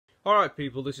Alright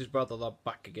people, this is Brother Lab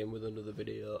back again with another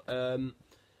video.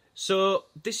 So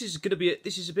this is gonna be a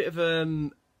bit of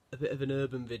an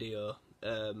urban video.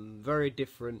 Very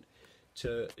different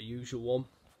to a usual one.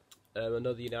 I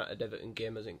know the United Everton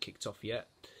game hasn't kicked off yet.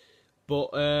 But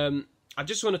I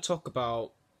just want to talk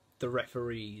about the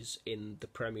referees in the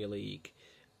Premier League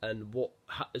and what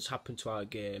has happened to our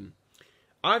game.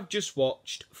 I've just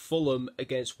watched Fulham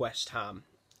against West Ham.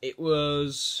 It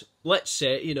was, let's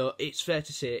say, it's fair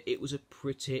to say it was a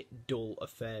pretty dull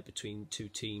affair between two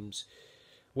teams.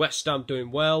 West Ham doing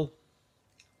well,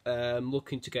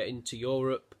 looking to get into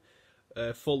Europe.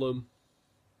 Fulham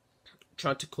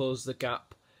trying to close the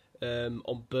gap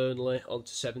on Burnley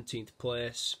onto 17th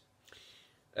place.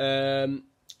 And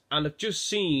I've just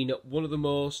seen one of the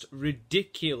most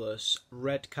ridiculous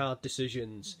red card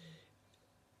decisions.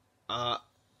 I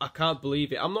can't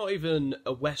believe it. I'm not even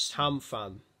a West Ham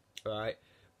fan, right?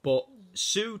 But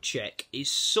Souček is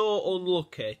so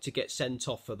unlucky to get sent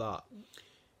off for that,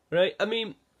 right? I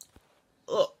mean,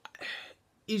 look,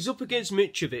 he's up against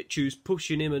Mitrovic, who's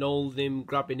pushing him and holding him,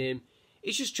 grabbing him.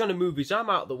 He's just trying to move his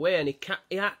arm out of the way, and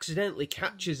he accidentally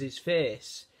catches his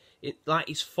face, like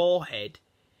his forehead,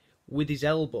 with his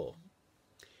elbow.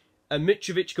 And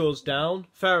Mitrovic goes down.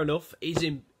 Fair enough.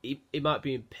 He might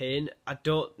be in pain. I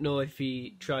don't know if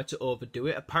he tried to overdo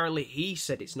it. Apparently, he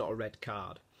said it's not a red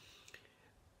card.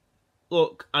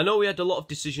 Look, I know we had a lot of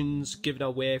decisions given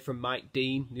away from Mike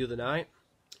Dean the other night,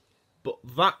 but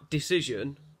that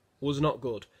decision was not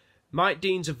good. Mike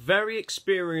Dean's a very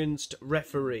experienced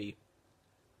referee.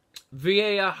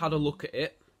 VAR had a look at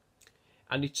it,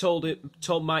 and he told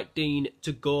Mike Dean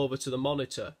to go over to the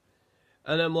monitor.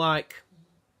 And I'm like,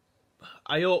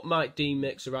 I hope Mike Dean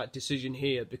makes the right decision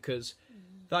here, because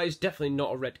that is definitely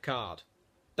not a red card.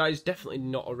 That is definitely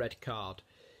not a red card.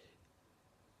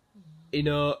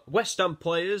 West Ham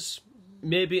players,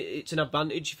 maybe it's an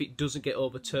advantage if it doesn't get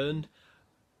overturned.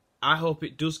 I hope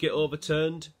it does get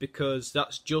overturned, because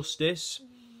that's justice.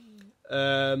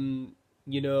 And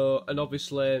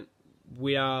obviously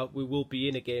we will be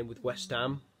in a game with West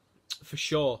Ham for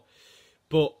sure.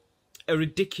 But a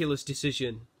ridiculous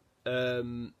decision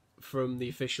from the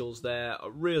officials there. I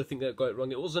really think they got it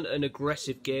wrong. It wasn't an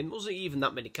aggressive game. It wasn't even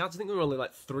that many cards. I think there were only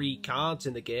like 3 cards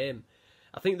in the game.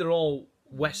 I think they're all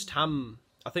West Ham.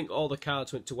 I think all the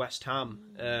cards went to West Ham.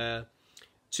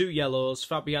 2 yellows,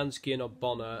 Fabianski and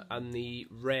Ogbonna, and the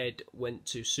red went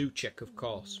to Souček, of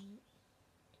course.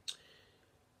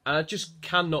 And I just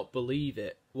cannot believe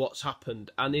it, what's happened.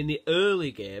 And in the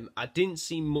early game, I didn't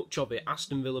see much of it.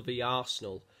 Aston Villa v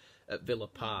Arsenal at Villa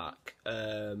Park.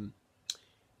 Mikel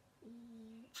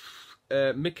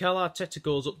Arteta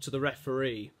goes up to the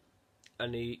referee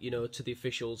and he, to the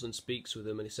officials and speaks with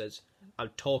them, and he says,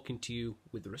 "I'm talking to you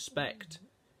with respect."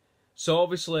 So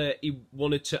obviously he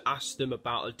wanted to ask them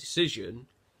about a decision,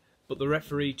 but the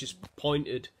referee just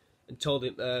pointed and told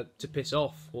him to piss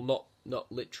off. Well,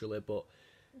 not literally, but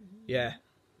yeah.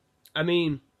 I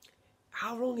mean,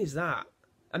 how wrong is that?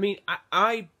 I mean,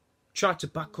 I try to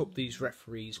back up these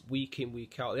referees week in,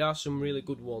 week out. There are some really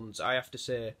good ones, I have to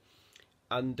say.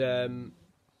 And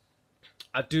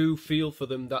I do feel for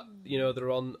them that,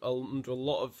 they're under a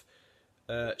lot of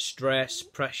stress,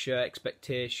 pressure,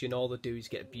 expectation. All they do is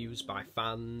get abused by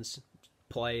fans,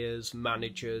 players,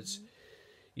 managers,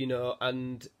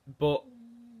 and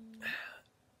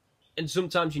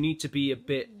sometimes you need to be a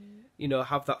bit,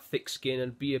 have that thick skin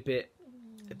and be a bit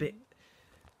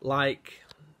like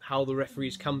how the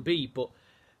referees can be. But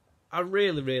I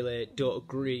really, really don't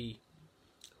agree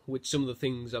with some of the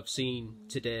things I've seen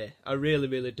today. I really,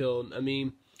 really don't. I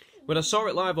mean, when I saw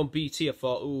it live on BT, I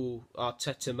thought, ooh,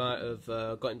 Arteta might have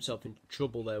got himself in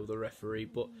trouble there with the referee.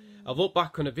 But I've looked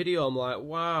back on a video, I'm like,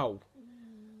 wow.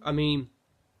 I mean,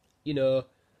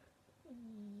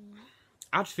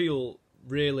 I'd feel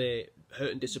really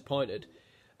hurt and disappointed.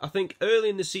 I think early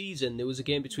in the season, there was a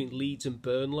game between Leeds and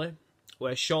Burnley,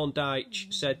 where Sean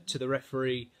Dyche said to the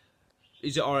referee,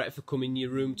 "Is it alright if I come in your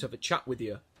room to have a chat with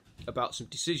you about some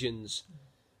decisions?"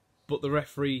 But the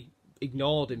referee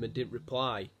ignored him and didn't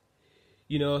reply.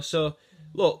 So,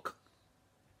 look,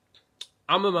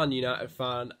 I'm a Man United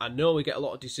fan. I know we get a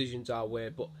lot of decisions our way,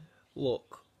 but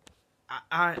look,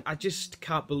 I just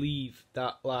can't believe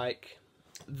that, like,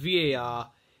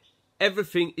 VAR,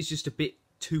 everything is just a bit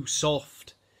too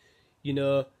soft.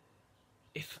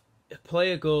 If a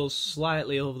player goes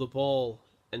slightly over the ball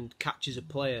and catches a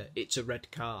player, it's a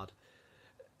red card.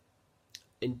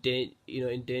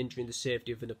 Endangering the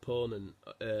safety of an opponent.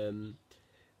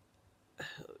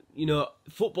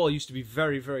 Football used to be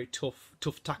very, very tough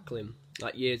tackling,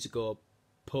 like years ago,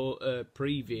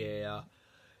 pre-VAR.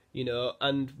 you know,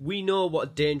 and we know what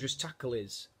a dangerous tackle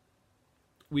is.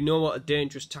 We know what a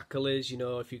dangerous tackle is, you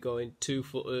know, if you're going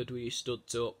two-footed with your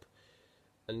studs up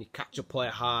and you catch a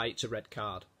player high, it's a red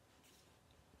card.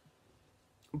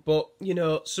 But, you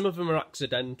know, some of them are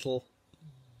accidental,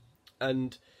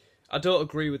 and I don't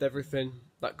agree with everything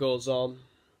that goes on.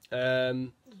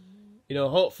 You know,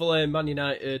 hopefully Man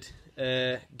United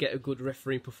get a good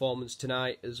refereeing performance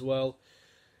tonight as well.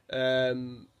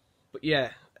 But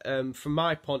yeah, from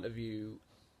my point of view,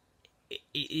 it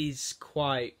is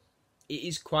quite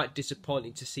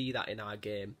disappointing to see that in our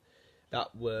game,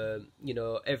 that you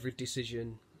know, every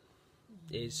decision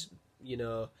is, you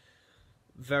know,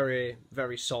 very,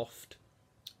 very soft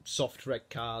red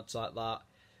cards like that.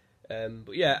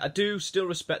 But yeah, I do still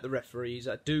respect the referees.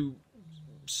 I do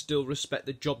still respect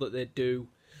the job that they do.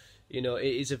 You know, it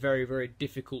is a very, very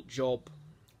difficult job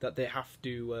that they have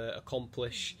to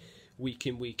accomplish week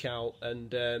in, week out.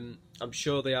 And I'm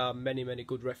sure there are many, many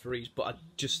good referees, but I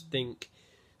just think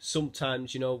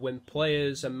sometimes, you know, when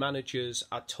players and managers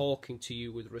are talking to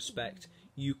you with respect,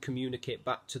 you communicate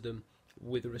back to them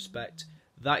with respect.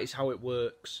 That is how it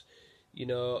works. You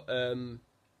know,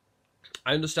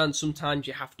 I understand sometimes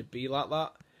you have to be like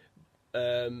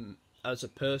that as a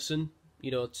person,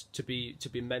 you know, to be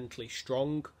mentally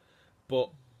strong. But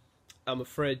I'm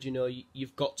afraid, you know,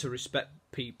 you've got to respect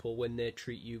people when they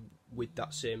treat you with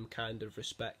that same kind of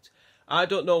respect. I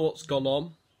don't know what's gone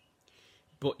on,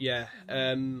 but yeah,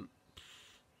 they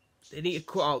need to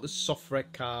cut out the soft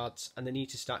red cards and they need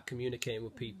to start communicating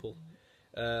with people.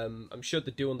 I'm sure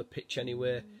they do on the pitch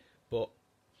anyway, but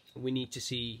we need to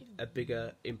see a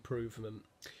bigger improvement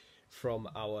from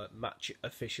our match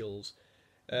officials.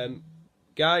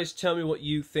 Guys, tell me what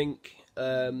you think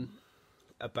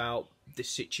about this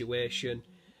situation.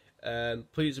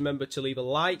 Please remember to leave a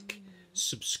like,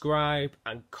 subscribe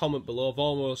and comment below. I've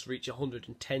almost reached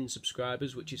 110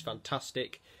 subscribers, which is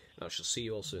fantastic, and I shall see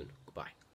you all soon.